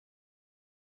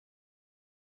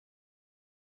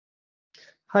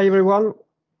Hi, everyone.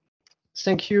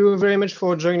 Thank you very much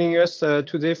for joining us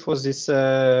today for this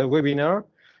webinar.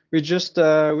 We're just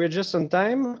on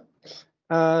time.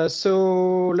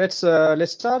 So let's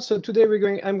start. So today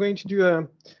I'm going to do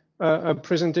a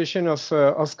presentation of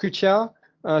XTIA,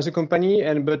 the company,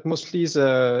 but mostly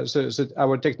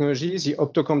our technology, the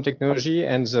OptoComb technology,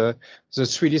 and the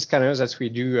 3D scanners that we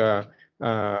do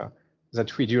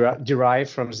derive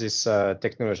from this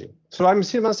technology. So I'm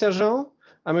Sylvain Sergent.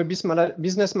 I'm a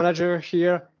business manager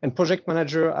here and project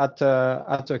manager at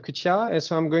XTIA, and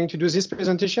so I'm going to do this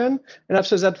presentation. And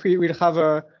after that, we will have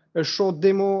a short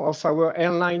demo of our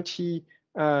L90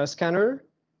 scanner,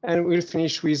 and we'll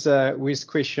finish with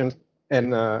questions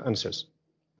and answers.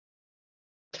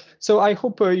 So I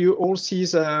hope you all see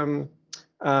the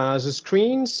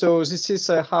screen. So this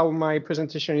is how my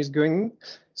presentation is going.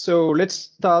 So let's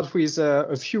start with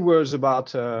a few words about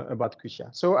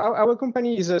XTIA. So our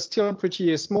company is still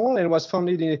pretty small and was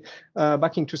founded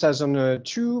back in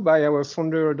 2002 by our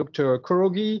founder, Dr.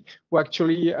 Korogi, who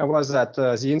actually was at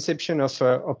the inception of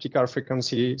optical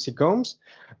frequency combs.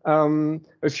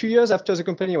 A few years after the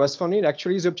company was founded,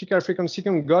 actually, the optical frequency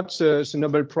comb got the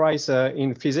Nobel Prize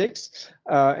in physics.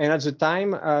 And at the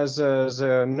time,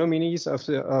 the nominees of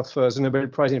the Nobel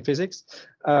Prize in physics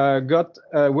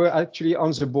were actually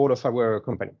on the board of our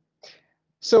company.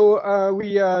 So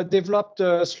we developed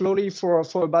slowly for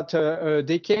about a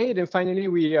decade, and finally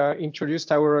we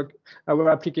introduced our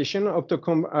application,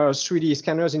 OptoComb 3D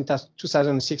scanners, in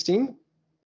 2016.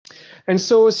 And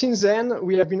so since then,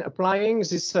 we have been applying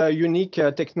this unique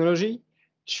technology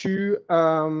to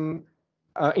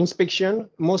inspection,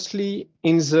 mostly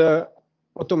in the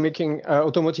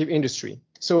automotive industry.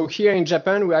 So here in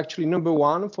Japan, we're actually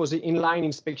 #1 for the inline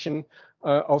inspection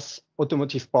of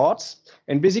automotive parts.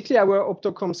 And basically, our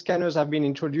OptoComb scanners have been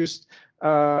introduced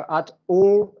at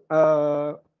all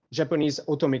Japanese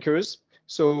automakers.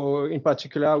 So in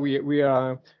particular,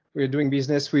 we're doing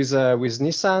business with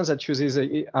Nissan that uses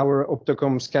our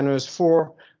OptoComb scanners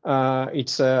for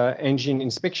its engine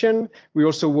inspection. We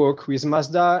also work with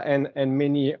Mazda and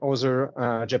many other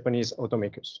Japanese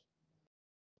automakers.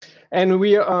 And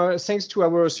we are, thanks to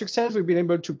our success, we've been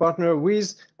able to partner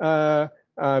with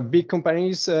big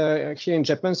companies here in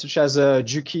Japan, such as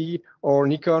Juki or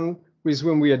Nikon, with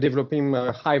whom we are developing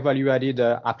a high value-added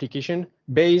application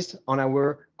based on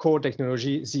our core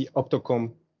technology, the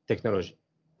OptoComb technology.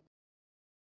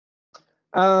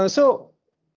 So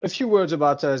a few words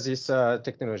about this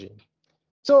technology.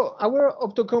 So our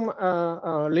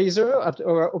OptoComb laser,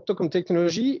 or OptoComb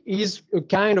technology, is a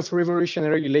kind of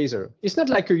revolutionary laser. It's not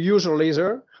like a usual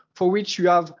laser for which you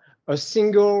have a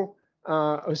single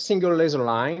laser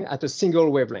line at a single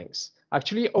wavelength.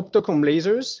 Actually, OptoComb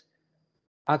lasers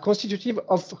are constitutive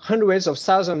of hundreds of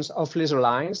thousands of laser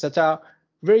lines that are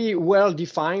very well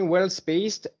defined, well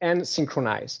spaced, and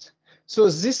synchronized. So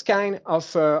this kind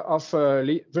of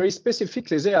very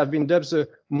specific laser have been dubbed the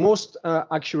most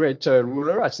accurate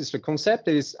ruler. As is the concept.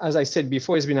 It is, as I said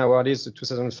before, it's been awarded the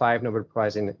 2005 Nobel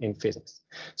Prize in physics.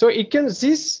 So it can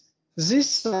this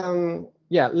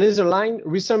laser line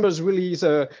resembles really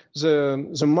the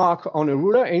mark on a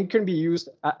ruler, and it can be used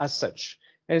as such.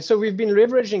 And so we've been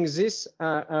leveraging this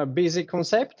basic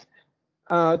concept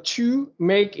to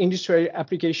make industrial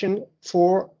application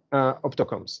for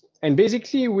OptoCombs. And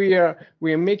basically, we are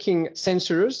making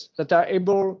sensors that are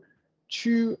able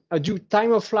to do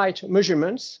time of flight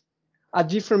measurements at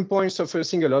different points of a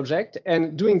single object,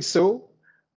 and doing so,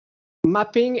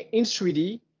 mapping in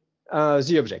 3D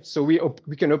the object. So we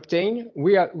can obtain,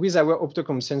 with our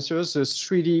OptoComb sensors, the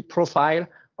 3D profile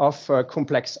of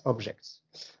complex objects.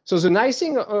 So the nice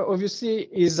thing, obviously,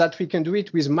 is that we can do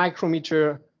it with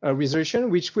micrometer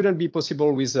resolution, which wouldn't be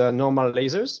possible with normal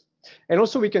lasers. And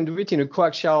also we can do it in a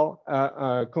coaxial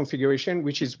configuration,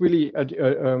 which is really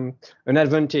an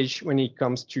advantage when it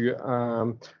comes to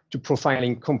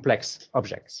profiling complex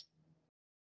objects.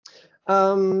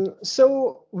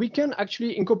 So we can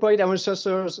actually incorporate our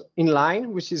sensors in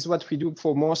line, which is what we do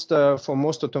for most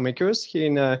automakers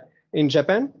here in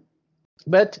Japan.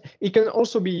 But it can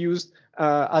also be used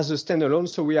as a standalone.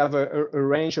 So we have a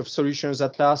range of solutions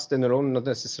that are standalone, not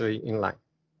necessarily in line.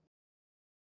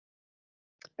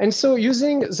 And so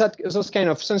using those kind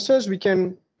of sensors, we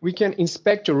can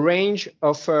inspect a range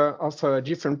of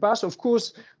different parts. Of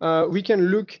course, we can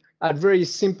look at very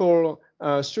simple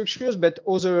structures, but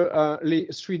other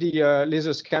 3D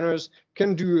laser scanners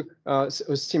can do a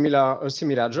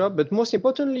similar job. But most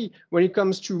importantly, when it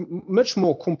comes to much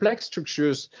more complex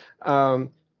structures,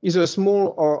 either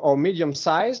small or medium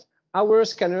sized, our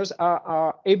scanners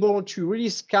are able to really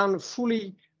scan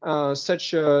fully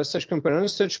such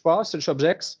components, such parts, such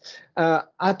objects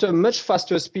at a much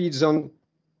faster speed than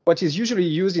what is usually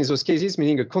used in those cases,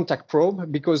 meaning a contact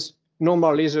probe, because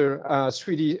normal laser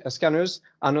 3D scanners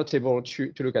are not able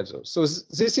to look at those. So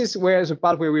this is where the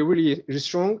part where we're really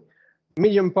strong,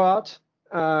 medium part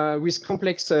with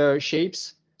complex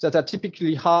shapes that are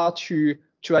typically hard to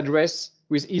address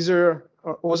with either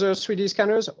other 3D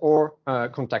scanners or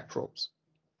contact probes.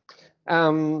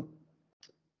 And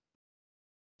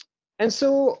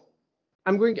so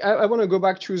I want to go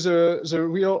back to the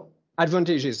real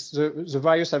advantages, the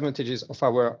various advantages of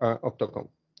our OptoComb.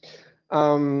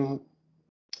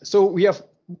 So we are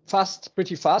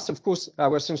pretty fast. Of course,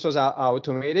 our sensors are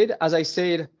automated. As I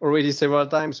said already several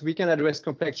times, we can address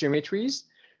complex geometries.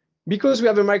 Because we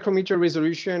have a micrometer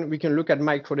resolution, we can look at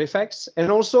micro defects.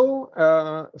 And also,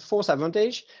 fourth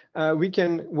advantage, we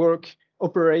can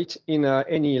operate in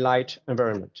any light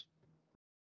environment.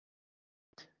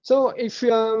 So if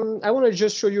I want to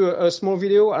just show you a small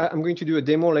video, I'm going to do a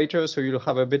demo later, so you'll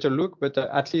have a better look, but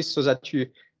at least so that you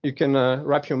can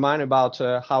wrap your mind about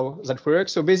how that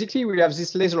works. So basically, we have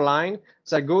this laser line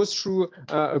that goes through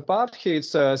a part. Here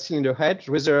it's a cylinder head,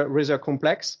 rather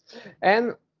complex.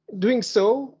 And doing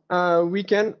so, we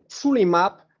can fully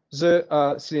map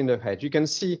the cylinder head. You can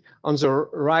see on the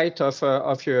right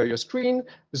of your screen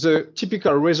the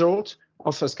typical result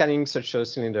of scanning such a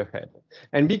cylinder head.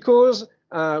 And because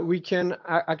we can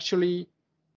actually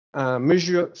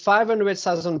measure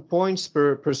 500,000 points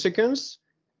per second,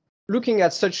 looking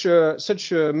at such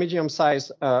a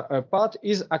medium-sized part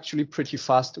is actually pretty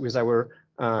fast with our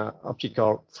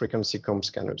optical frequency comb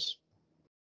scanners.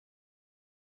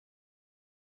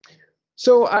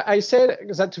 So I said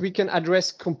that we can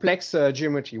address complex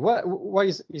geometry. Why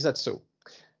is that so?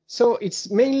 So it's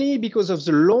mainly because of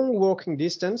the long working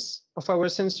distance of our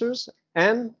sensors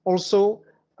and also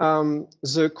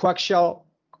the coaxial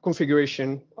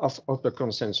configuration of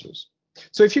OptoComb sensors.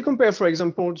 So if you compare, for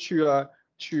example, to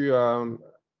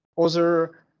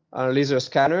other laser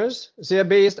scanners, they are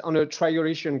based on a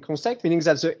triangulation concept, meaning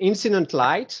that the incident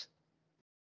light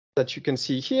that you can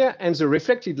see here and the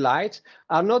reflected light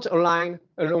are not aligned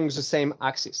along the same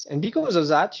axis. And because of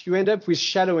that, you end up with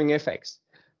shadowing effects.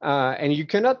 And you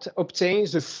cannot obtain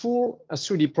the full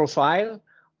 3D profile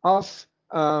of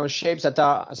shapes that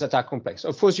are complex.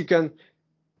 Of course, you can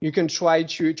try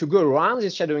to go around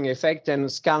this shadowing effect and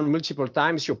scan multiple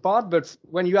times your part, but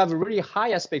when you have a really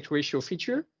high aspect ratio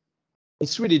feature,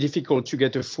 it's really difficult to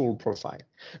get a full profile.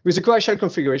 With the coaxial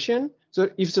configuration, so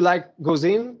if the light goes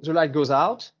in, the light goes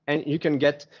out, and you can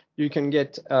get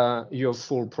your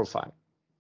full profile.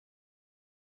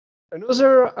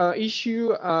 Another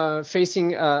issue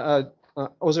facing other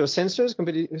sensors,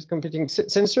 competing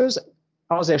sensors,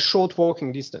 are their short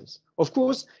working distance. Of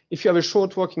course, if you have a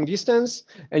short working distance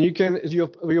and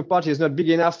your part is not big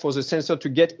enough for the sensor to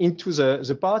get into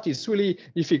the part, it's really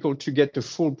difficult to get the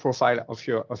full profile of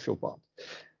your part.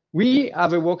 We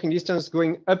have a working distance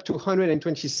going up to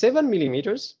 127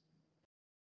 millimeters.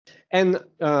 And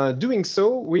doing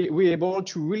so, we're able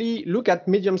to really look at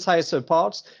medium-sized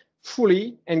parts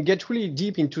fully and get really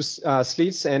deep into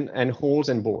slits and holes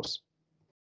and bores.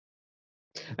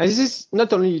 And this is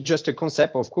not only just a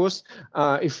concept, of course.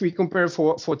 If we compare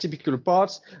for typical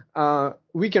parts,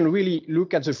 we can really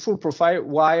look at the full profile,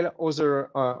 while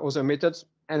other methods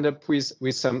end up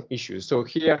with some issues. So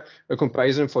here, a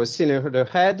comparison for a cylinder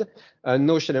head,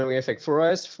 no shadowing effect for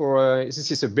us. This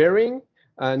is a bearing,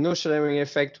 no shadowing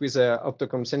effect with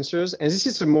OptoComb sensors. And this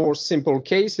is a more simple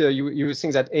case. You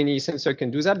think that any sensor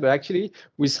can do that, but actually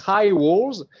with high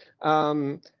walls,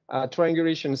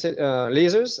 triangulation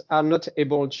lasers are not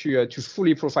able to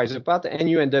fully profile the part, and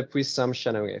you end up with some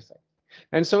shadowing effect.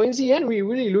 And so in the end, we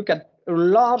really look at a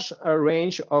large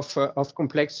range of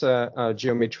complex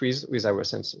geometries with our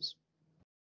sensors.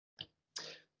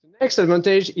 The next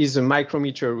advantage is the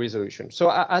micrometer resolution. So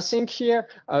I think here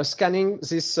scanning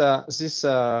this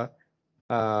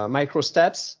micro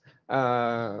steps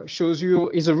shows you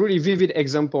is a really vivid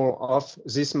example of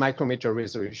this micrometer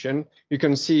resolution. You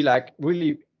can see like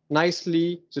really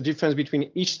nicely the difference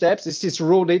between each step. This is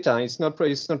raw data; it's not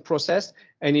processed,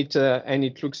 and it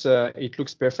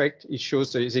looks perfect. It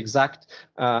shows the exact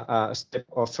step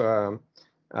of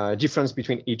difference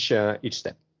between each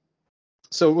step.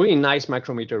 So really nice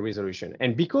micrometer resolution.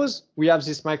 And because we have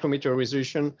this micrometer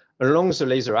resolution along the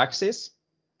laser axis,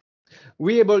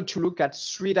 we're able to look at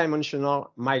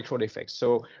three-dimensional micro defects.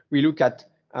 So we look at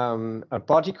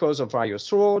particles of various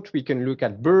sort. We can look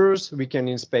at burrs. We can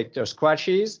inspect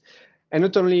scratches, and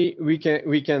not only we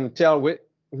can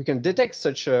detect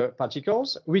such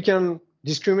particles. We can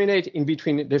discriminate in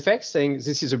between defects, saying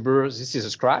this is a burr, this is a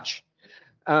scratch.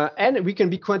 And we can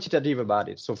be quantitative about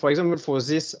it. So, for example, for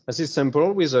this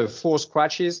sample with 4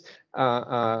 scratches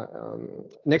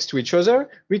next to each other,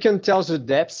 we can tell the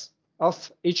depth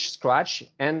of each scratch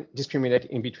and discriminate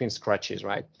in between scratches,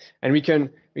 right? And we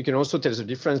can also tell the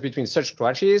difference between such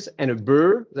scratches and a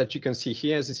burr that you can see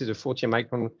here. This is a 40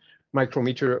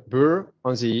 micrometer burr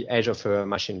on the edge of a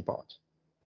machine part.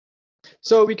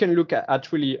 So we can look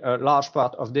at really a large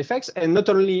part of defects, and not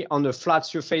only on the flat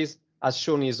surface as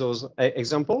shown in those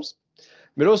examples,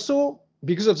 but also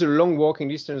because of the long working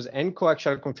distance and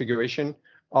coaxial configuration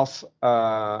of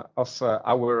our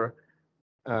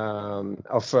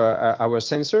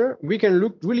sensor, we can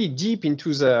look really deep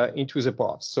into the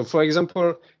parts. So, for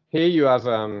example, here you have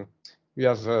a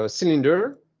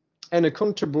cylinder and a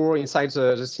counter bore inside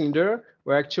the cylinder,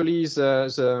 where actually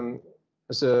the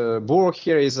bore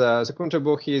here is the counter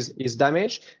bore here is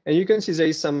damaged, and you can see there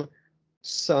is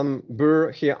some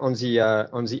burr here on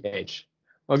the edge.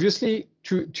 Obviously,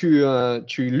 to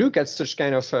look at such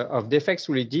kind of defects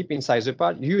really deep inside the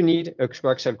part, you need a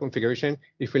coaxial configuration.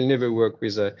 It will never work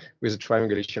with a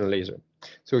triangulation laser.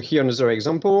 So here another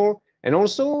example, and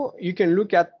also you can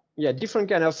look at different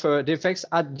kind of defects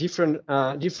at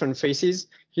different faces.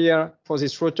 Here for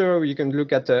this rotor, you can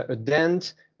look at a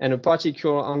dent and a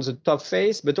particle on the top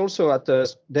face, but also at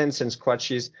the dents and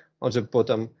scratches on the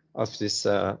bottom of this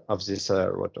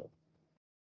rotor.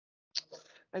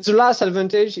 And the last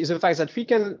advantage is the fact that we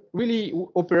can really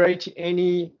operate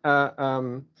any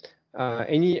light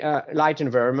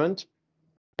environment,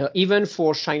 even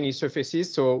for shiny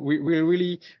surfaces. So we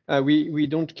really we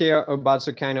don't care about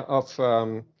the kind of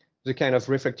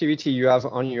reflectivity you have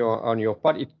on your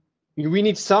part. We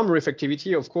need some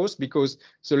reflectivity, of course, because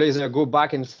the laser go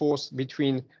back and forth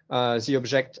between the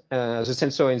object, the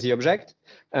sensor and the object.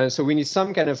 So we need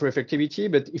some kind of reflectivity,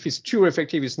 but if it's too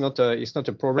reflective, it's not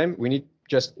a problem. We need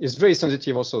it's very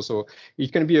sensitive also. So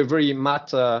it can be a very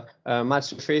matte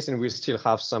surface, and we'll still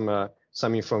have some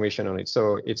information on it.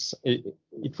 So it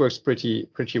works pretty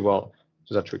well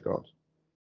to that regard.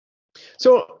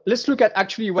 So let's look at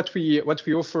actually what we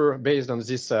offer based on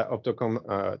this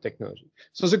OptoComb technology.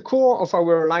 So the core of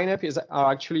our lineup are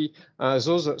actually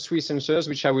those 3 sensors,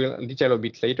 which I will detail a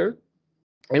bit later,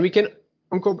 and we can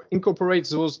incorporate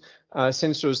those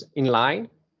sensors in line,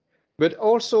 but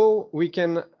also we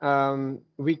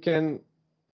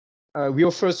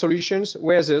offer solutions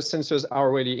where the sensors are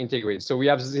already integrated. So we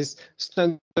have this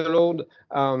standalone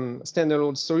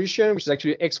solution, which is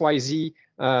actually XYZ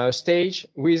stage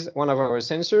with one of our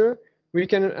sensor. We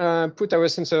can put our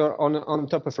sensor on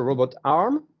top of a robot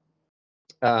arm.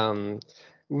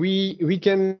 We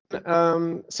can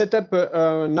set up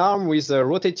an arm with a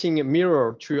rotating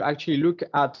mirror to actually look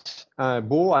at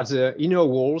bore, at the inner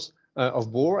walls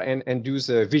of bore, and do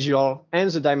the visual and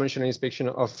the dimensional inspection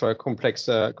of complex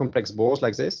bores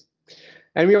like this.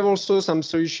 And we have also some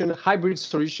hybrid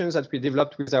solutions that we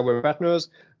developed with our partners.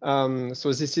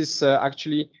 So this is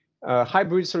actually a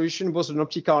hybrid solution, both an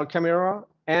optical camera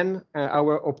and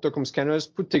our OptoComb scanners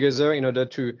put together in order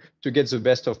to get the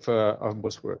best of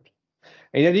both worlds.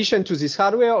 In addition to this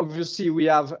hardware, obviously we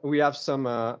have some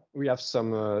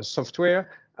software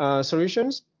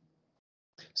solutions.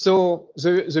 So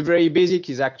the very basic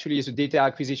is actually the data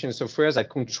acquisition software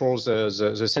that controls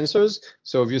the sensors.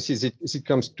 So obviously it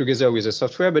comes together with the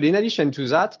software. But in addition to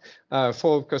that,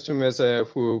 for customers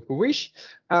who wish,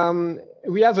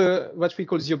 we have what we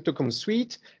call the OptoComb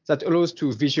suite that allows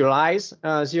to visualize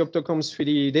the OptoComb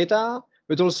 3D data,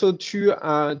 but also to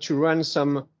run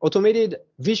some automated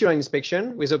visual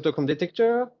inspection with OptoComb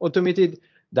detector, automated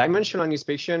dimensional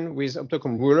inspection with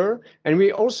OptoComb ruler, and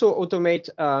we also automate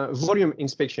volume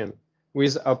inspection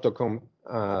with OptoComb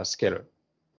scaler.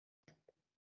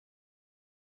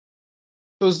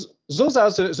 Those are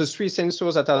the 3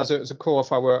 sensors that are the core of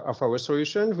our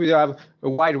solution. We have a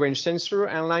wide range sensor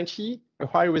L90, a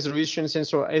high resolution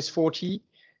sensor S40,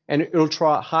 and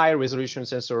ultra high resolution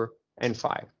sensor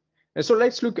N5. And so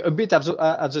let's look a bit at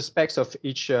the specs of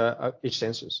each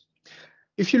sensors.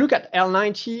 If you look at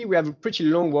L90, we have a pretty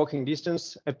long working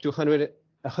distance, up to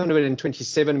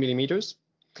 127 millimeters.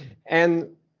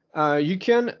 And you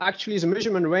can actually, the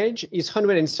measurement range is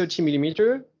 130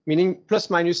 millimeter, meaning plus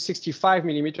minus 65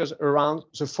 millimeters around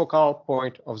the focal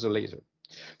point of the laser.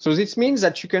 So this means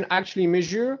that you can actually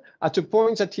measure at a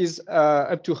point that is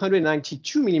up to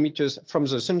 192 millimeters from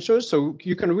the sensor. So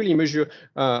you can really measure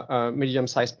a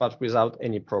medium-sized part without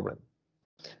any problem.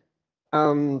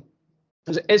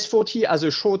 The S40 has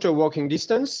a shorter working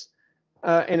distance,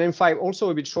 and M5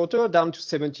 also a bit shorter, down to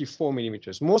 74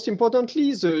 millimeters. Most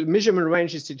importantly, the measurement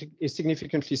range is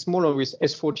significantly smaller with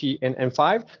S40 and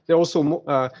M5. They're also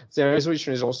their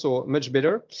resolution is also much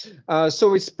better.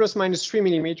 So it's plus minus 3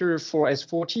 millimeter for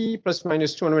S40, plus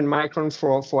minus 200 micron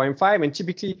for M5, and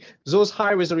typically those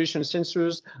high resolution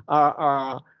sensors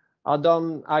are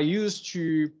used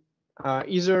to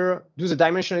either do the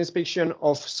dimensional inspection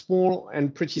of small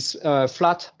and pretty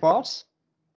flat parts,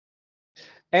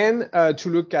 and to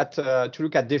look at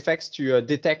defects, to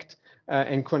detect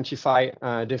and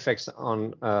quantify defects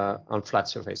on flat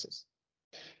surfaces.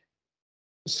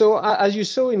 So as you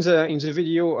saw in the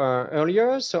video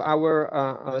earlier, so our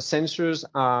sensors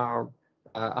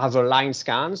have a line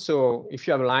scan. So if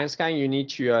you have a line scan, you need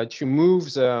to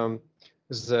move the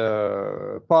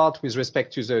part with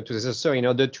respect to the sensor in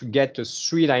order to get a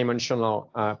three-dimensional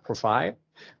profile.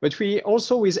 But we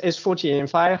also with S40 and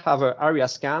M5 have area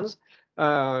scans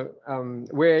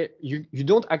where you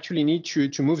don't actually need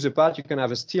to move the part. You can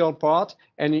have a still part,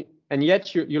 and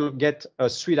yet you'll get a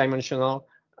three-dimensional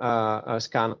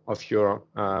scan of your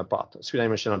part,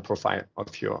 three-dimensional profile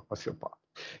of your part.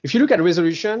 If you look at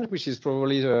resolution, which is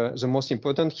probably the most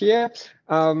important here,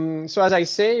 so as I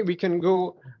say, we can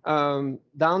go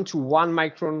down to 1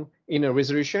 micron in a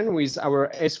resolution with our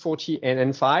S40 and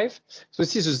N5. So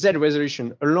this is a Z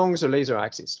resolution along the laser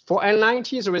axis. For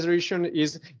L90, the resolution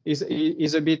is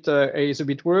a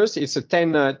bit worse. It's a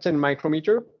 10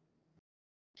 micrometer.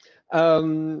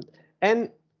 And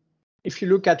if you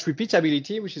look at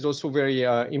repeatability, which is also very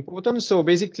important, so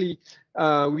basically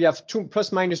we have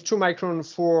plus minus 2 micron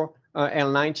for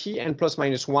L90 and plus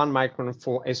minus 1 micron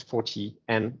for S40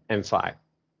 and M5.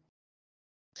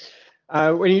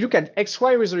 When you look at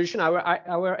XY resolution, our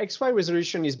XY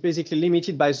resolution is basically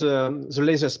limited by the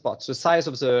laser spots, the size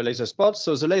of the laser spots.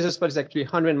 So the laser spot is actually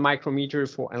 100 micrometer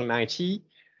for L90,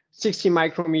 60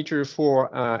 micrometer for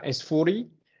S40,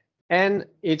 and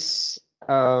it's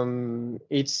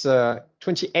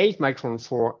 28 micron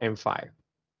for M5.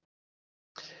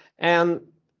 And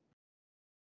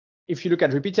if you look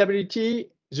at repeatability,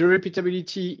 the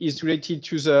repeatability is related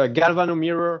to the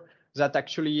galvanomirror that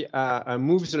actually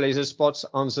moves the laser spots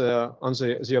on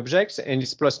the objects, and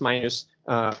it's plus minus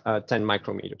 10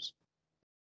 micrometers.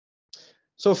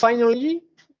 So finally,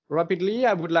 rapidly,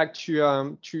 I would like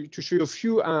to show you a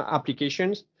few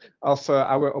applications of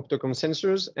our OptoComb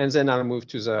sensors, and then I'll move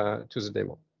to the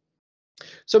demo.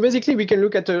 So basically, we can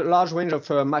look at a large range of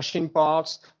machine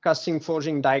parts, casting,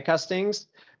 forging, die castings,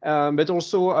 but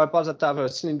also parts that have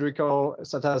cylindrical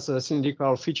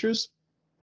features.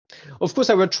 Of course,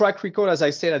 our track record, as I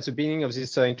said at the beginning of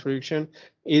this introduction,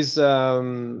 is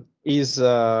mostly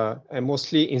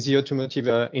in the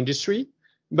automotive industry.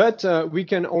 But we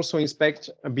can also inspect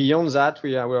beyond that.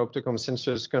 Our OptoComb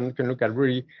sensors can look at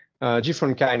really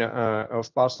different kind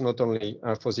of parts, not only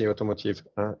for the automotive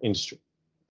industry.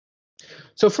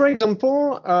 So, for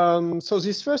example, so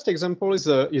this first example is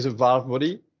a valve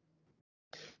body.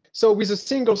 So with a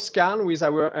single scan with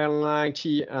our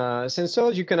L90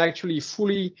 sensors, you can actually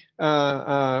fully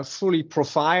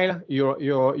profile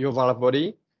your valve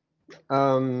body.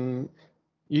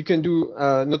 You can do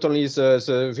not only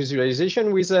the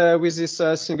visualization with this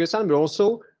single scan, but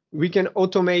also we can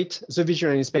automate the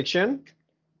visual inspection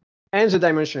and the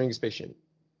dimensional inspection.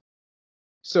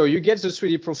 So you get the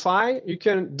 3D profile, you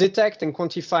can detect and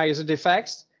quantify the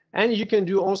defects, and you can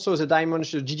do also the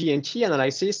dimensional GD&T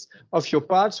analysis of your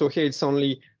part. So here it's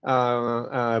only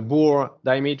bore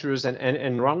diameters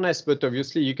and roundness, but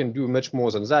obviously you can do much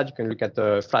more than that. You can look at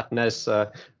the flatness,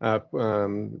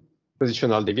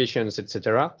 positional deviations,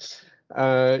 etc.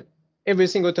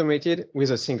 Everything automated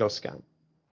with a single scan.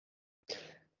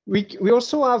 We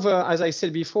also have, as I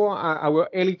said before, our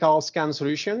helical scan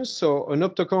solution. So an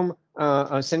OptoComb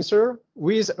sensor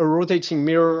with a rotating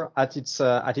mirror at its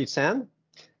end,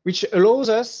 which allows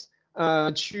us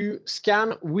to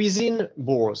scan within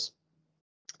bores.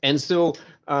 And so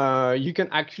you can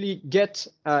actually get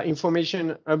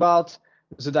information about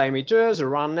the diameter, the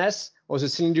roundness, or the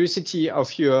cylindricity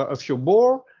of your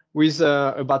bore with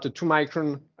about a 2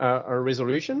 micron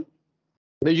resolution.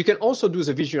 But you can also do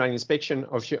the visual inspection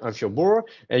of your bore.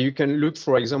 You can look,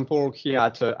 for example, here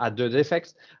at the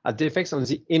defects on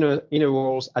the inner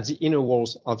walls of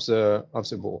the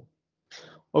bore.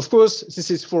 Of course,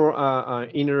 this is for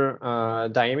inner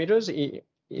diameters,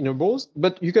 inner bores,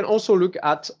 but you can also look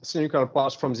at cylindrical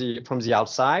parts from the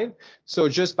outside. So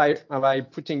just by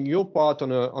putting your part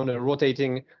on a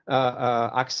rotating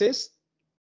axis,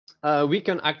 we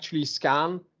can actually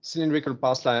scan cylindrical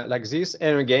parts like this,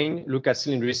 and again look at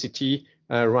cylindricity,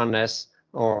 roundness,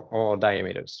 or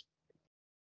diameters.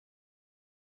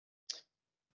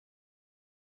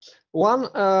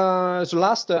 The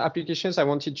last applications I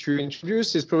wanted to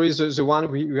introduce is probably the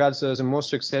one we had the most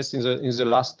success in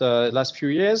the last few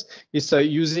years. Is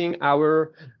using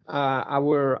our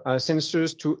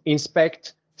sensors to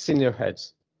inspect cylinder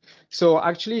heads. So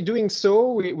actually doing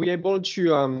so, we're able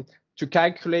to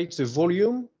calculate the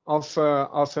volume of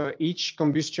each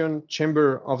combustion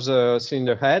chamber of the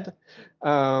cylinder head,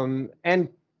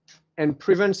 and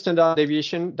prevent standard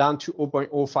deviation down to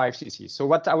 0.05 cc. So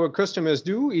what our customers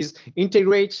do is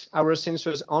integrate our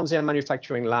sensors on their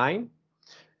manufacturing line,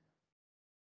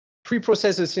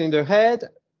 pre-process the cylinder head,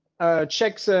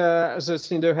 check the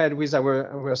cylinder head with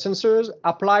our sensors,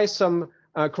 apply some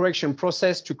correction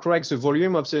process to correct the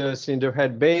volume of the cylinder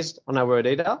head based on our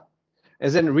data,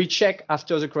 and then recheck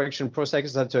after the correction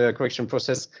process that the correction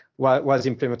process was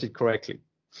implemented correctly.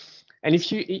 And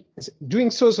if you doing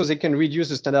so they can reduce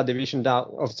the standard deviation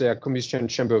down of their combustion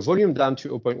chamber volume down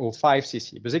to 0.05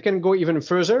 cc. But they can go even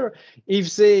further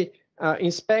if they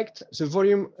inspect the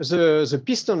volume, the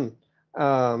piston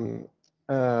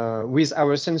with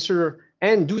our sensor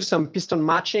and do some piston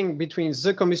matching between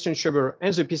the combustion chamber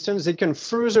and the piston. They can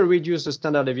further reduce the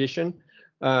standard deviation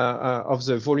of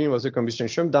the volume of the combustion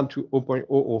chamber down to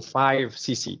 0.005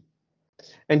 cc.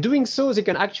 And doing so, they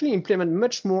can actually implement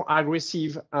much more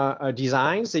aggressive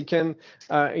designs. They can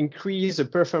increase the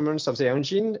performance of the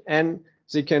engine, and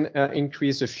they can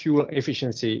increase the fuel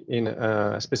efficiency in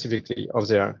specifically of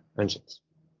their engines.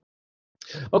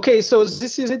 Okay, so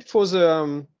this is it for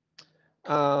the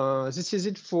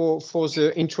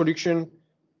the introduction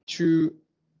to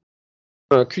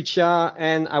XTIA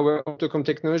and our OptoComb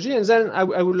technology, and then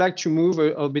I would like to move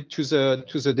a bit to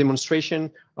the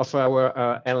demonstration of our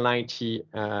L90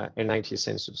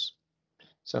 sensors.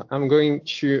 So I'm going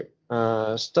to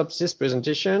stop this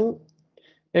presentation,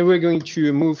 and we're going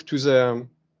to move to the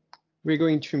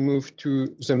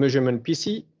measurement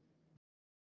PC.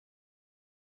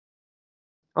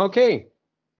 Okay.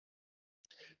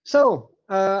 So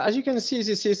as you can see,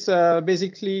 this is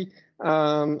basically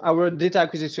our data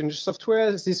acquisition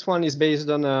software. This one is based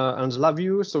on the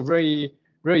LabVIEW, so very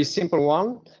simple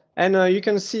one. And you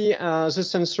can see the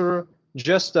sensor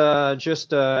just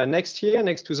next here,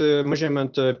 next to the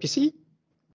measurement PC.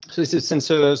 So this is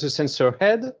the sensor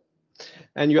head,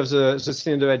 and you have the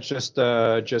cylinder head just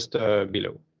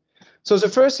below. So the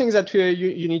first thing that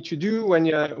you need to do when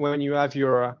you have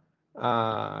your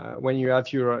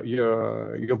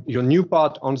new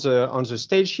part on the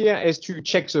stage here is to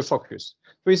check the focus.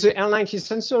 So it's the L90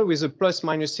 sensor with a plus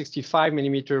minus 65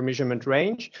 millimeter measurement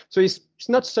range. So it's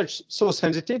not so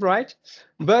sensitive, right?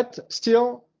 But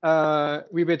still,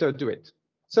 we better do it.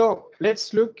 So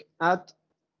let's look at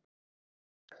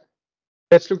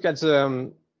the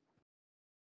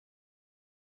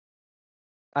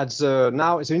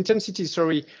intensity.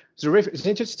 Sorry, the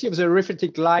intensity of the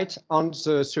reflected light on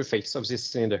the surface of this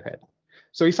cylinder head.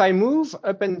 So if I move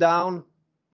up and down,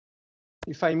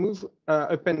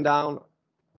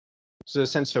 the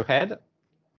sensor head,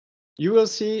 you will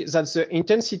see that the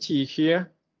intensity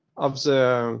here of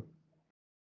the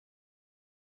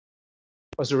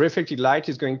reflected light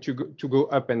is going to go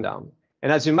up and down.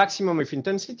 And at the maximum of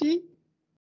intensity,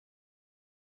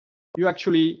 you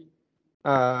actually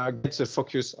get the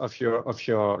focus of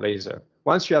your laser.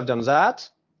 Once you have done that,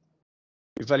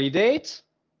 you validate,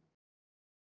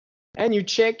 and you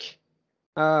check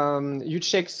your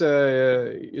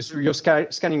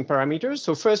scanning parameters.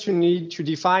 So first, you need to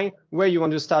define where you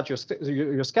want to start your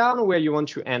scan, where you want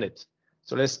to end it.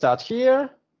 So let's start here.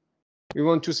 We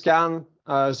want to scan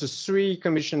the 3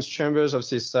 combustion chambers of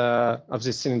this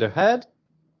cylinder head.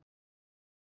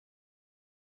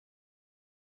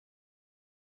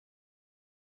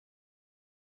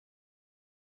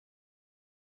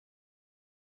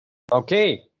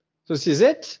 Okay, so this is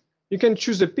it. You can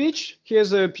choose a pitch. Here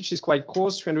the pitch is quite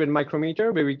coarse, 300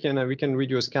 micrometer, but we can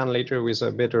redo a scan later with a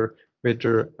better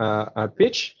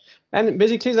pitch. And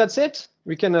basically that's it.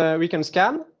 We can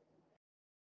scan.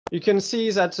 You can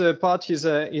see that the part is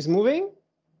moving,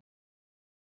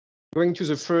 going to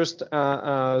the first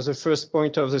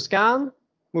point of the scan,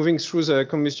 moving through the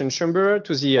combustion chamber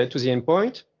to the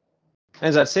endpoint,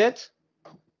 and that's it.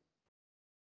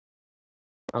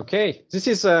 Okay, this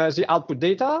is the output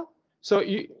data. So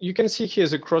you can see here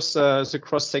the cross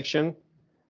section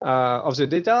of the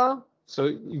data. So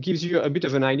it gives you a bit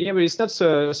of an idea, but it's not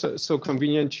so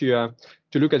convenient to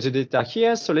look at the data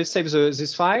here. So let's save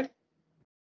this file,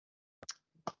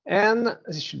 and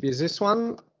this should be this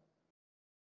one.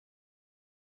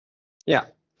 Yeah.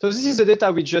 So this is the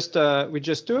data we just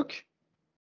took.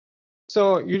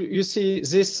 So you see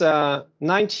this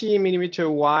 90 millimeter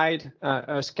wide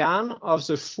scan of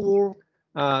the full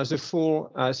the full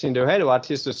cylinder head, or at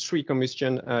least the 3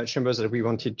 combustion chambers that we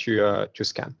wanted to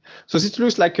scan. So this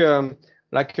looks like a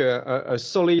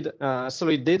solid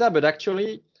solid data, but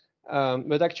actually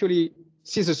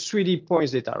see the 3D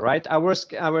points data, right? Our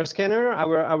scanner,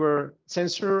 our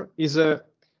sensor is a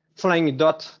flying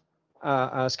dot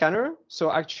scanner.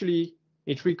 So actually,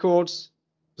 it records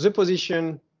the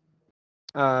position,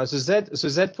 the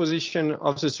Z position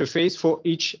of the surface for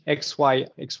each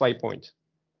XY point.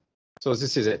 So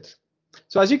this is it.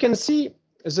 So as you can see,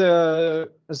 the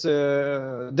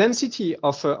density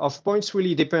of points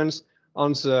really depends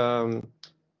on the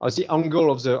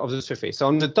angle of the surface. So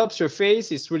on the top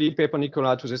surface, it's really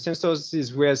perpendicular to the sensors. This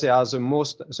is where there are the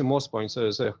most points,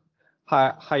 so the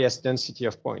highest density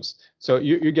of points. So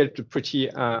you get pretty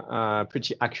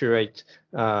accurate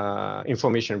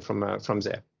information from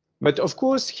there. But of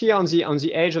course, here on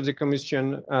the edge of the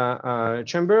combustion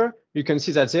chamber, you can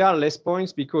see that there are less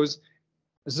points because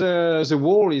the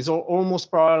wall is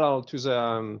almost parallel to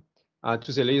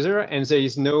the laser, and there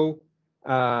is no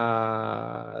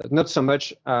not so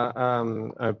much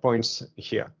points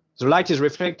here. The light is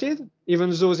reflected,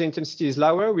 even though the intensity is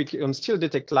lower. We can still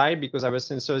detect light because our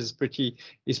sensor is pretty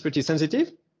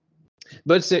sensitive,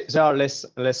 but there are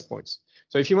less points.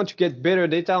 So if you want to get better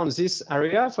data on this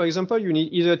area, for example, you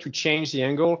need either to change the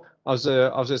angle of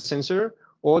the sensor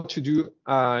or to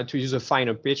use a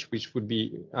finer pitch, which would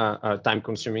be time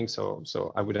consuming. So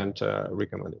I wouldn't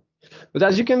recommend it. But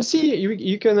as you can see,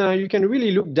 you can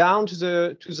really look down to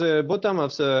the bottom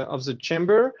of the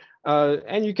chamber,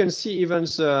 and you can see even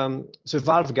the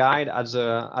valve guide at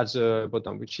the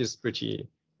bottom, which is pretty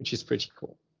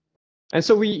cool. And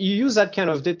so we use that kind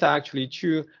of data actually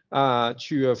to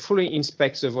fully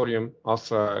inspect the volume of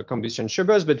combustion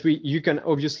chambers. But you can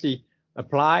obviously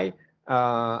apply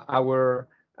our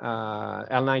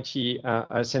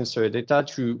L90 sensor data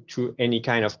to any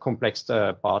kind of complex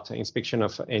part inspection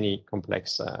of any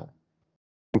complex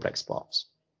parts.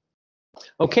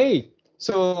 Okay,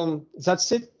 so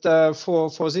that's it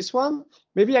for this one.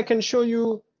 Maybe I can show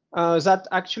you that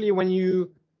actually when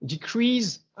you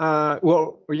decrease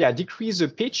decrease the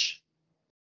pitch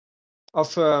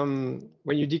of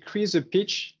when you decrease the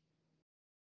pitch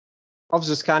of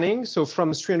the scanning, so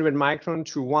from 300 micron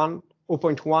to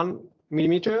 0.1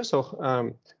 millimeter, so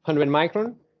 100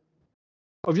 micron.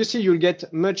 Obviously, you'll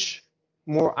get much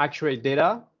more accurate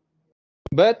data,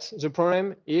 but the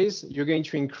problem is you're going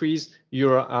to increase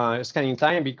your scanning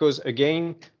time because,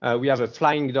 again, we have a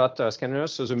flying dot scanner.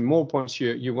 So the more points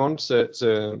you want,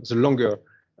 the longer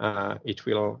it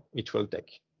will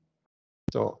take.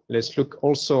 So let's look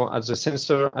also at the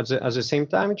sensor at the same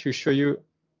time to show you.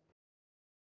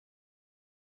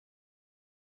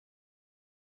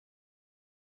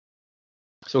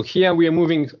 So here we are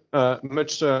moving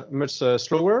much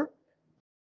slower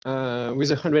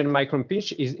with a 100 micron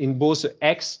pitch is in both the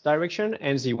X direction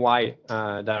and the Y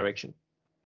direction.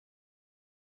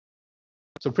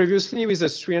 So previously with a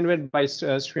 300 by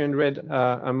 300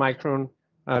 micron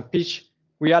pitch,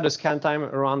 we had a scan time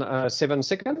around 7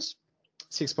 seconds,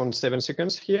 6.7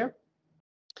 seconds here.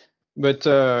 But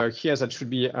here that should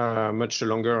be much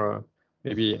longer,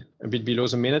 maybe a bit below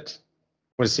the minute.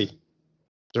 We'll see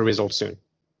the result soon.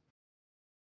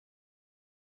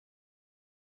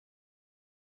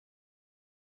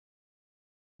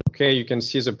 Okay, you can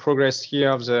see the progress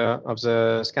here of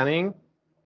the scanning.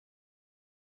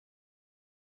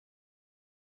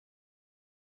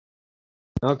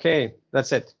 Okay,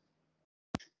 that's it.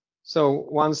 So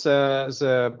once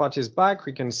the part is back,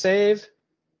 we can save.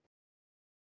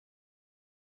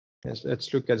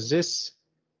 Let's look at this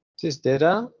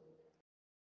data.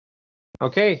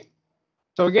 Okay,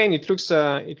 so again, it looks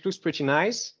pretty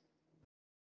nice.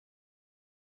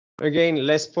 Again,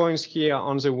 less points here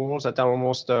on the walls that are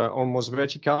almost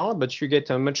vertical, but you get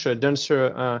a much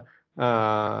denser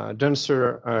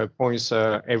points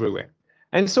everywhere.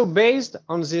 And so based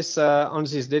on this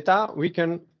data, we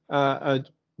can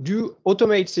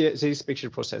automate the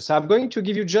inspection process. So I'm going to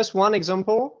give you just one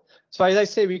example. So as I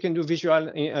say, we can do visual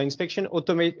inspection,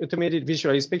 automated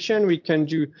visual inspection. We can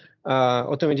do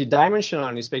automated dimensional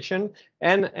inspection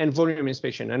and volume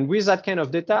inspection. And with that kind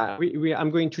of data,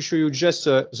 I'm going to show you just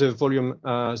the volume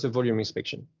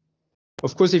inspection.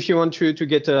 Of course, if you want to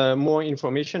get more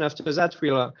information after that,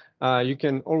 you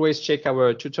can always check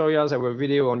our tutorials, our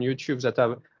video on YouTube that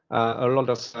have a lot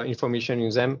of information in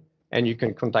them, and you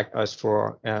can contact us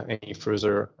for any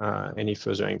further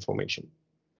information.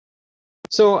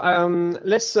 So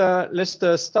let's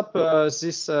stop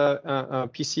this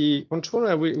PC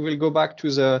control. We'll go back to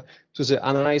the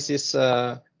analysis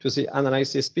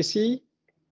PC.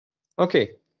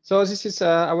 Okay. So this is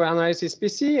our analysis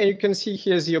PC, and you can see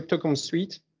here the OptoComb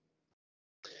suite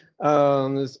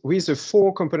with the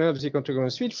 4 components of the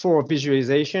OptoComb suite for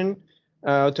visualization,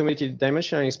 automated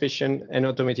dimensional inspection, and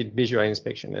automated visual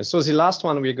inspection. And so the last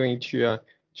one we're going to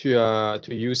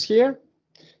use here.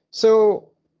 So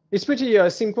it's pretty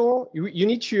simple. You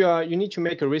need to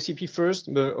make a recipe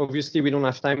first, but obviously we don't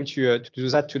have time to do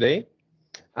that today.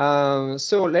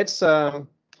 So let's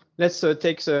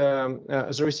take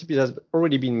the recipe that's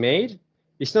already been made.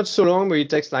 It's not so long, but it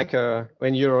takes like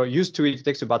when you're used to it, it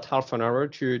takes about half an hour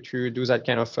to do that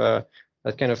kind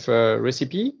of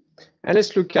recipe. And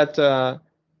let's look at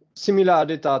similar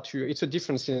data to. It's a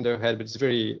different cylinder head, but it's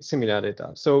very similar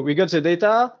data. So we got the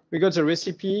data, we got the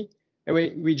recipe, and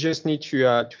we just need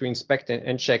to inspect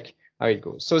and check how it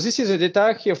goes. So this is the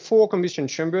data here. 4 combustion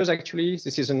chambers actually.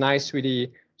 This is a nice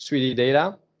 3D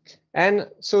data. And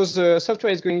so the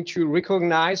software is going to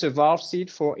recognize the valve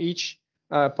seat for each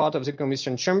part of the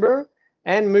combustion chamber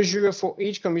and measure for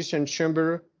each combustion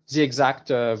chamber the exact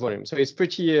volume. So it's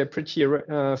pretty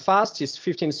fast. It's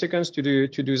 15 seconds to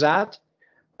do that,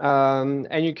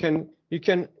 and you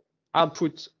can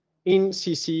output in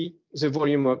cc the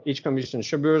volume of each combustion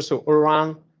chamber. So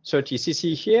around 30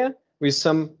 cc here with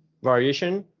some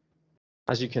variation,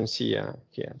 as you can see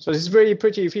here. So this is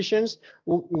pretty efficient.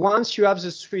 Once you have the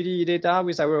 3D data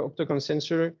with our OptoComb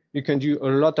sensor, you can do a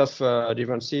lot of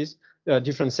different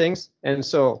things. And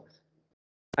so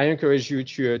I encourage you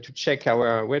to check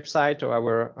our website or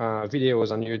our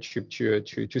videos on YouTube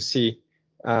to see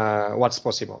what's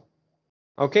possible.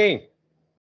 Okay.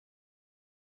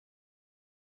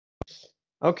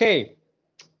 Okay.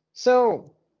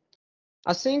 So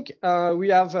I think we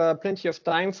have plenty of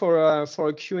time for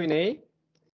a Q&A.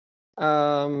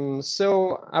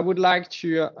 So I would like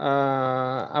to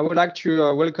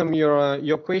welcome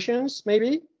your questions.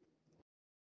 Maybe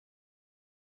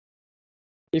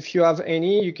if you have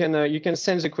any, you can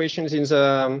send the questions in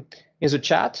the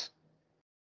chat.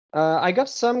 I got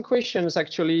some questions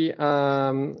actually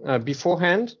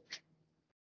beforehand,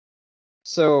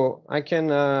 so I can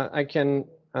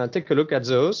take a look at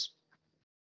those.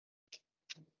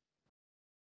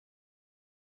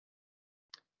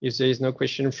 If there is no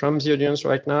question from the audience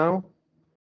right now.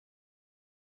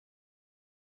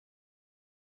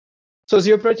 So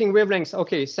the operating wavelengths,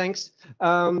 okay, thanks.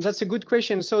 That's a good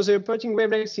question. So the operating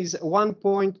wavelength is it's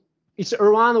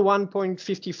around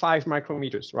 1.55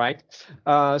 micrometers, right?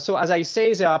 So as I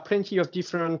say, there are plenty of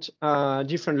different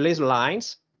laser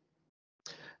lines.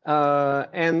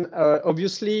 And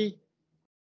obviously,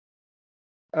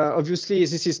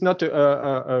 this is not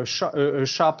a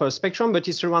sharp spectrum, but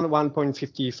it's around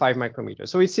 1.55 micrometers.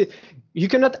 So you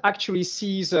cannot actually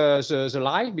see the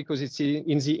light because it's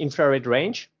in the infrared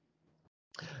range.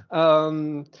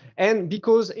 And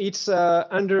because it's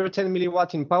under 10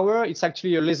 milliwatt in power, it's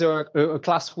actually a laser, a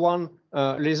class 1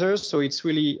 laser, so it's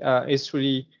really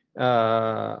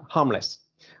harmless.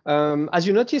 As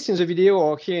you notice in the video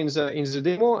or here in the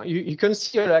demo, you can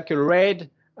see like a red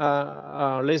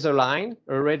laser line,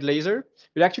 a red laser.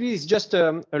 But actually, it's just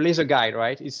a laser guide,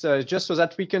 right? It's just so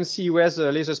that we can see where the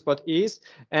laser spot is,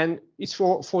 and it's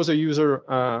for the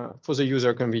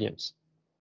user convenience.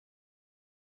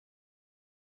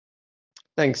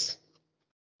 Thanks.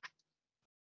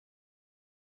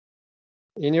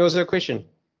 Any other question?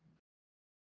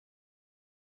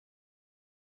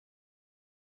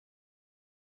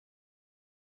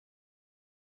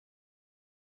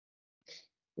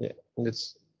 Yeah,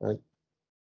 let's.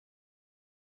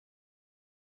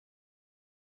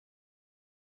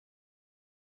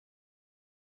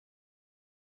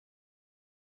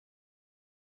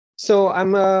 So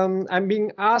I'm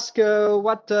being asked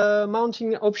what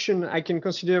mounting option I can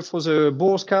consider for the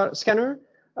bore scanner.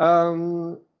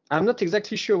 I'm not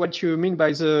exactly sure what you mean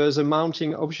by the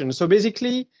mounting option. So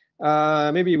basically,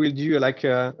 maybe we'll do like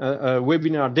a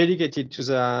webinar dedicated to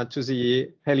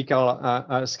the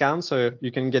helical scan, so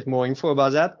you can get more info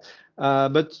about that.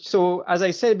 But so as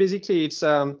I said, basically, it's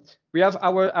we have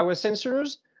our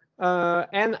sensors,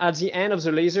 and at the end of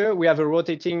the laser, we have a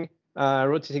rotating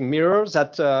mirror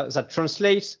that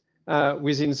translates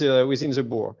within the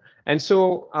bore. And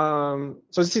so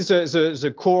so this is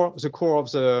the core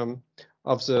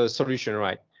of the solution,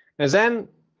 right? And then,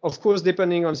 of course,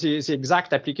 depending on the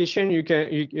exact application, you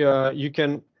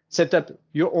can set up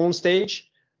your own stage,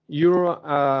 your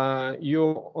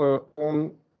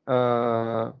own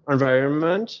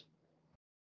environment,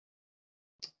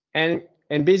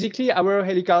 and basically our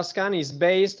helical scan is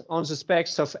based on the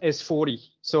specs of S40.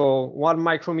 So 1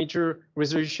 micrometer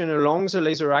resolution along the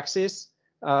laser axis,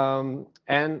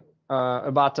 and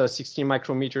about 16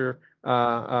 micrometer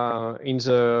in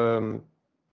the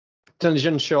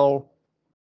tangential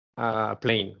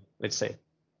plane, let's say.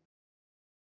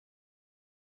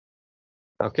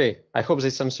 Okay, I hope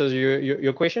this answers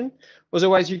your question.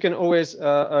 Otherwise, you can always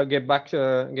get back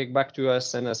to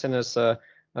us and send us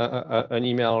an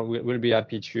email. We'll be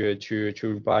happy to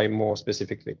reply more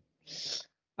specifically.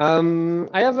 I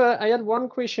had one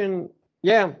question.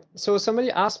 Yeah, so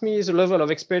somebody asked me the level of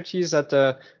expertise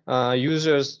that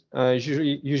users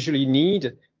usually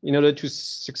need in order to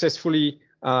successfully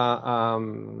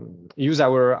use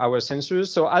our sensors.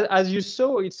 So as you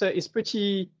saw, it's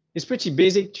pretty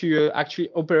basic to actually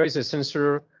operate the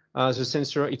sensor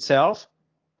itself.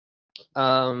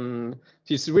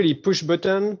 It's really push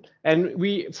button, and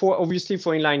obviously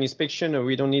for inline inspection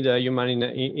we don't need a human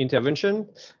intervention,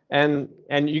 and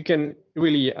you can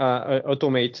really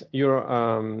automate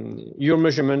your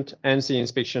measurement and the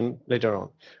inspection later on.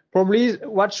 Probably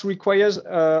what requires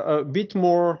a bit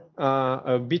more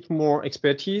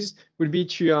expertise would be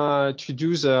to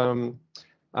do the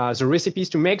recipes,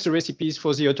 to make the recipes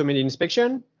for the automated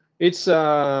inspection. It's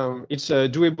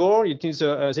doable. It is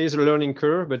there is a learning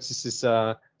curve, but this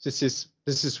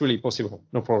is really possible.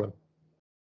 No problem.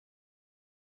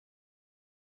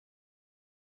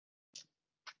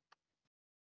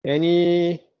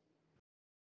 Any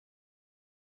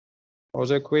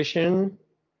other question?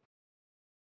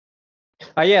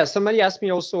 Yeah, somebody asked me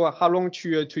also how long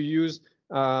to use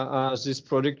this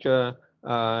product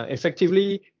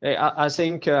effectively. I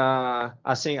think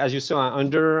as you saw,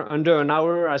 under an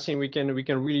hour, I think we can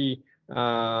really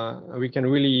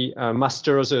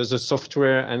master the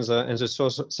software and the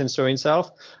source sensor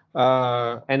itself.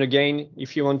 And again,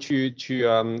 if you want to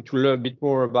learn a bit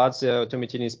more about the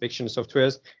automated inspection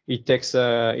softwares, it takes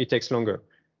longer.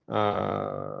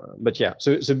 But yeah,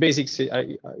 so the basics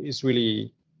is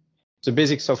really. The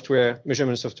basic software,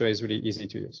 measurement software, is really easy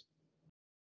to use.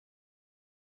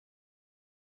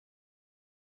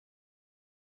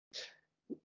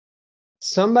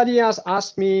 Somebody has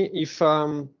asked me if,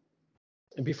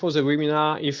 before the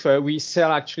webinar, if we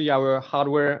sell actually our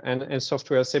hardware and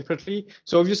software separately.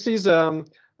 So obviously the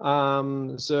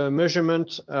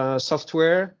measurement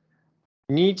software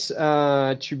needs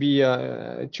to be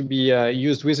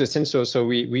used with a sensor, so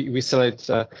we sell it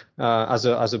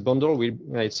as a bundle.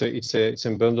 It's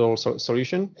a bundle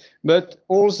solution. But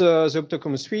all the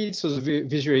OptoComb suite, so the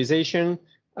visualization,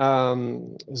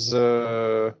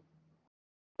 the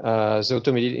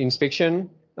automated inspection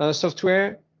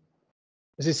software,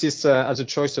 this is as a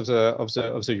choice of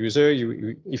the user.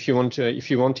 If you're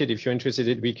interested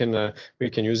in it, we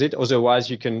can use it. Otherwise,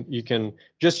 you can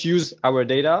just use our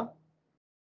data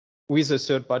with a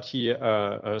third-party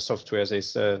software.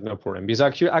 There's no problem. Because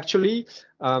actually,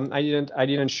 I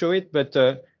didn't show it, but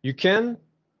you can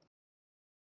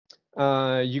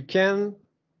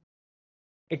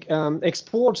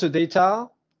export the data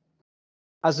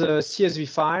as a CSV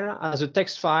file, as a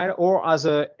text file, or as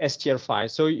a STL file.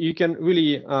 So you can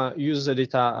really use the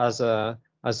data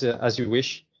as you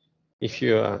wish. If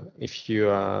you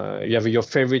have your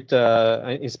favorite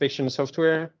inspection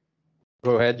software,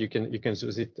 go ahead. You can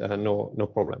use it. No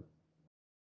problem.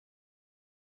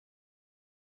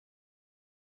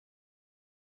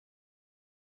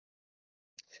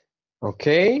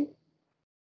 Okay.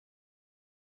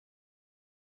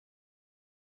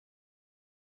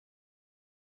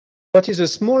 What is the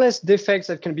smallest defect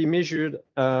that can be measured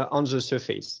on the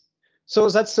surface? So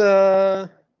that's a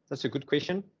good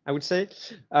question, I would say.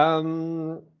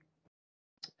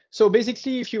 So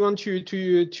basically, if you want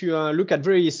to look at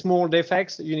very small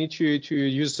defects, you need to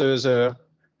use the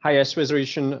highest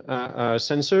resolution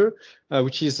sensor,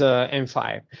 which is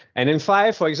M5. And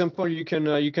M5, for example, you can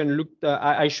look.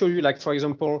 I show you, like, for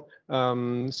example,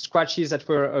 scratches that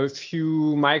were a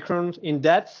few microns in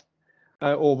depth,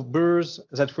 or burrs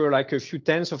that were like a few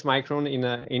tenths of micron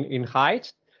in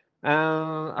height.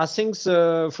 I think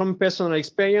from personal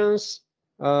experience,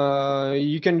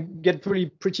 you can get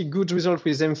pretty good result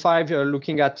with M5,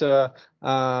 looking at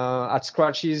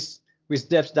scratches with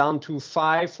depth down to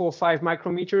 4 or 5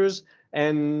 micrometers,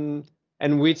 and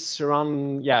width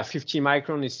around 50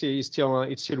 micron. It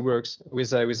still works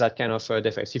with that kind of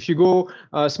defects. If you go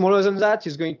smaller than that,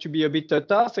 it's going to be a bit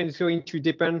tough, and it's going to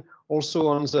depend also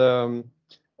on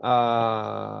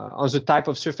the type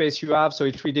of surface you have. So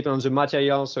it really depends on the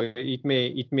material. So it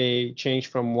may change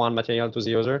from one material to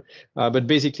the other. But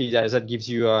basically, that gives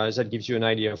you an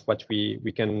idea of what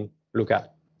we can look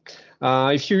at.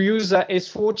 If you use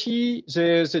S40,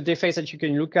 the defects that you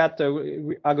can look at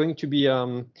are going to be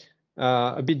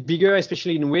a bit bigger,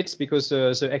 especially in width, because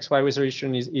the XY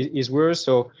resolution is worse.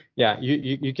 So yeah,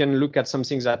 you can look at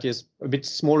something that is a bit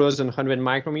smaller than 100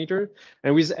 micrometer.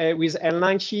 And with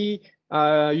L90,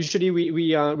 usually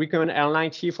we recommend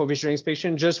L90 for visual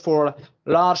inspection just for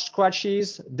large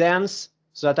scratches, dense,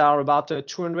 that are about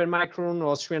 200 micron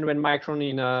or 300 micron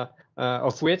in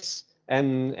of width,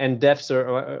 and depths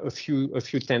are a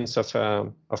few tenths of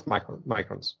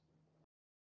microns.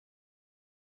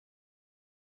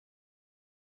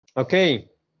 Okay.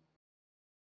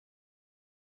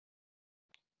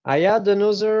 I had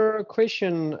another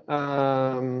question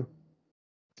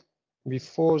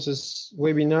before this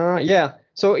webinar. Yeah,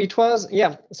 so it was,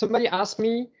 yeah, somebody asked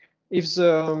me if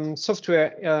the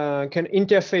software can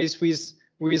interface with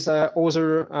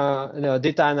other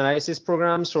data analysis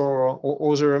programs or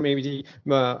other maybe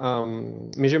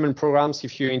measurement programs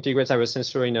if you integrate our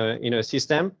sensor in a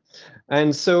system.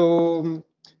 And so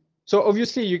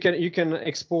obviously you can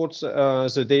export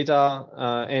the data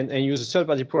and use a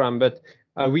third-party program, but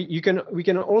we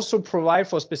can also provide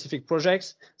for specific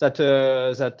projects that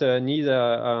need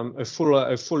a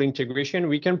full integration.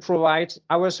 We can provide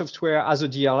our software as a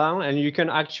DLL, and you can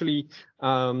actually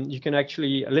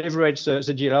leverage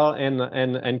the DLL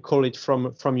and call it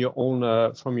from your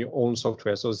own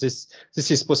software. So this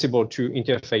is possible to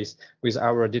interface with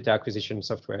our data acquisition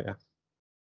software. Yeah.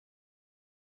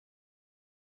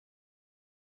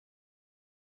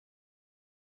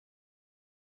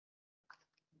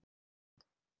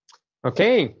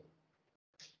 Okay.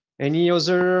 Any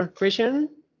other question?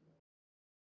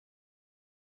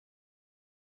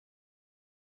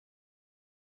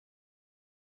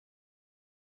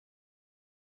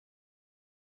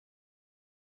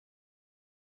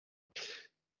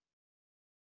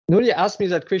 Nobody asked me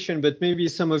that question, but maybe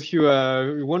some of you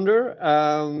wonder.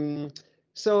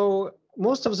 So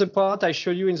most of the part I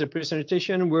showed you in the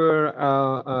presentation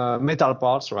were metal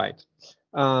parts, right?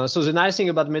 So the nice thing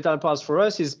about metal parts for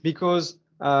us is because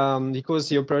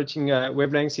the operating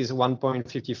wavelength is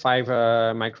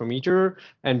 1.55 micrometer,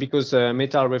 and because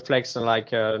metal reflects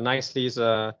like nicely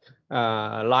the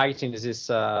light in this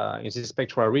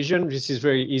spectral region, this is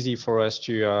very easy for us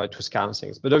to scan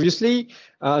things. But obviously,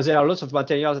 there are lots of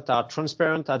materials that are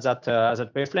transparent at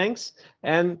that wavelength,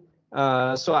 and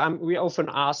so we often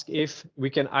ask if we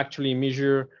can actually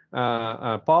measure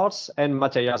parts and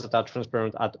materials that are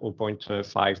transparent at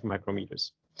 0.5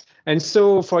 micrometers. And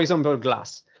so, for example,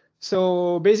 glass.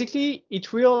 So basically,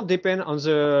 it will depend on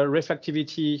the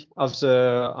reflectivity of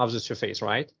the surface,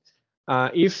 right?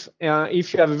 If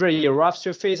you have a very rough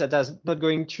surface that is not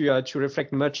going to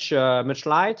reflect much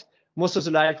light, most of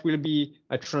the light will be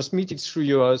transmitted through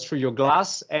your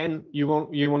glass, and you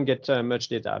won't get much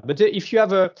data. But if you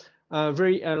have a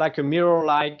very like a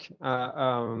mirror-like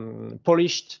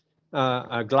polished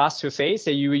glass surface,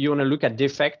 and you want to look at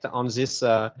defect on this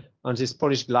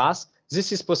polished glass,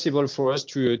 this is possible for us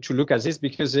to look at this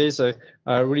because there is a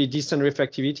really decent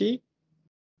reflectivity.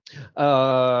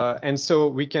 And so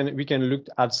we can look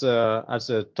at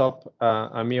the top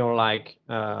mirror-like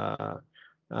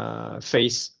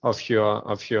face of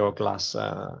your glass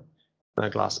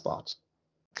part.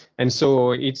 And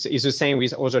so it's the same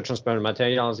with other transparent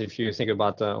materials. If you think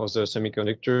about other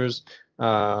semiconductors,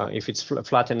 if it's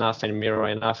flat enough and mirror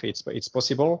enough, it's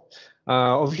possible.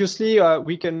 Obviously,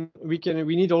 we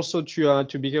need also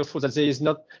to be careful that there is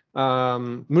not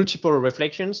multiple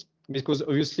reflections, because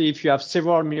obviously if you have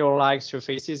several mirror-like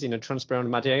surfaces in a transparent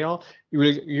material,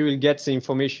 you will get the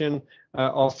information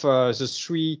of the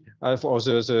three or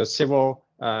the several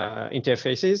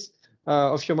interfaces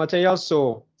of your material.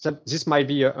 So this might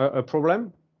be a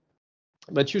problem,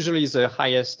 but usually the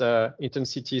highest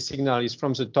intensity signal is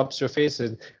from the top surface,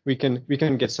 and we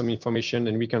can get some information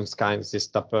and we can scan this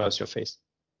top surface.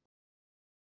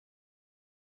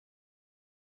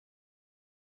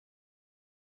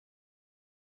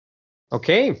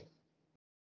 Okay.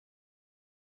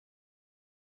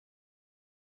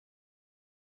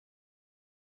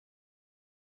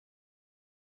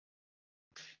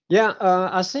 Yeah,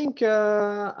 I think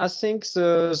the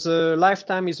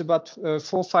lifetime is about 4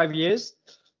 or 5 years.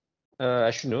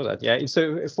 I should know that. Yeah, it's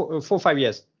 4 or 5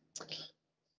 years.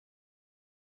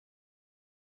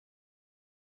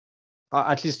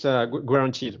 At least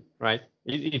guaranteed, right?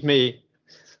 It may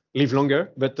live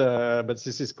longer, but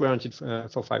this is guaranteed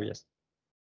for 5 years.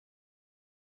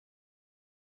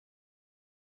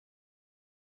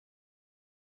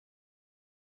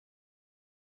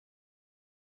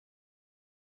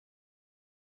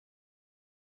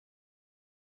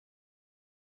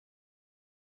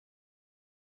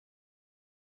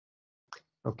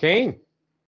 Okay.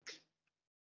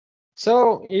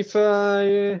 So if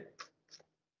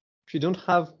if you don't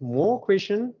have more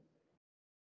questions,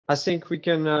 I think we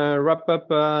can wrap up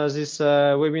this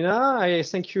webinar. I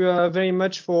thank you very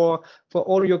much for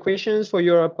all your questions, for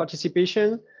your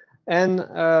participation. And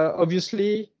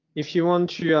obviously, if you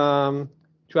want to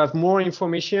have more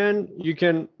information, you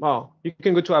can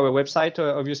go to our website,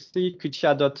 obviously,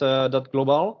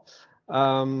 XTIA.global.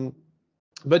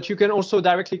 But you can also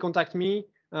directly contact me,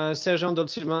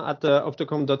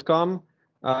 sergent.sylvain@optocomb.com.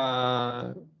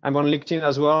 I'm on LinkedIn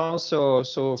as well, so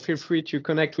feel free to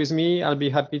connect with me. I'll be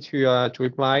happy to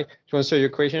reply, to answer your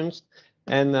questions.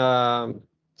 And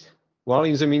well,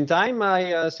 in the meantime,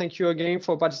 I thank you again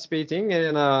for participating,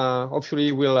 and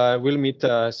hopefully we'll meet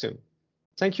soon.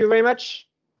 Thank you very much.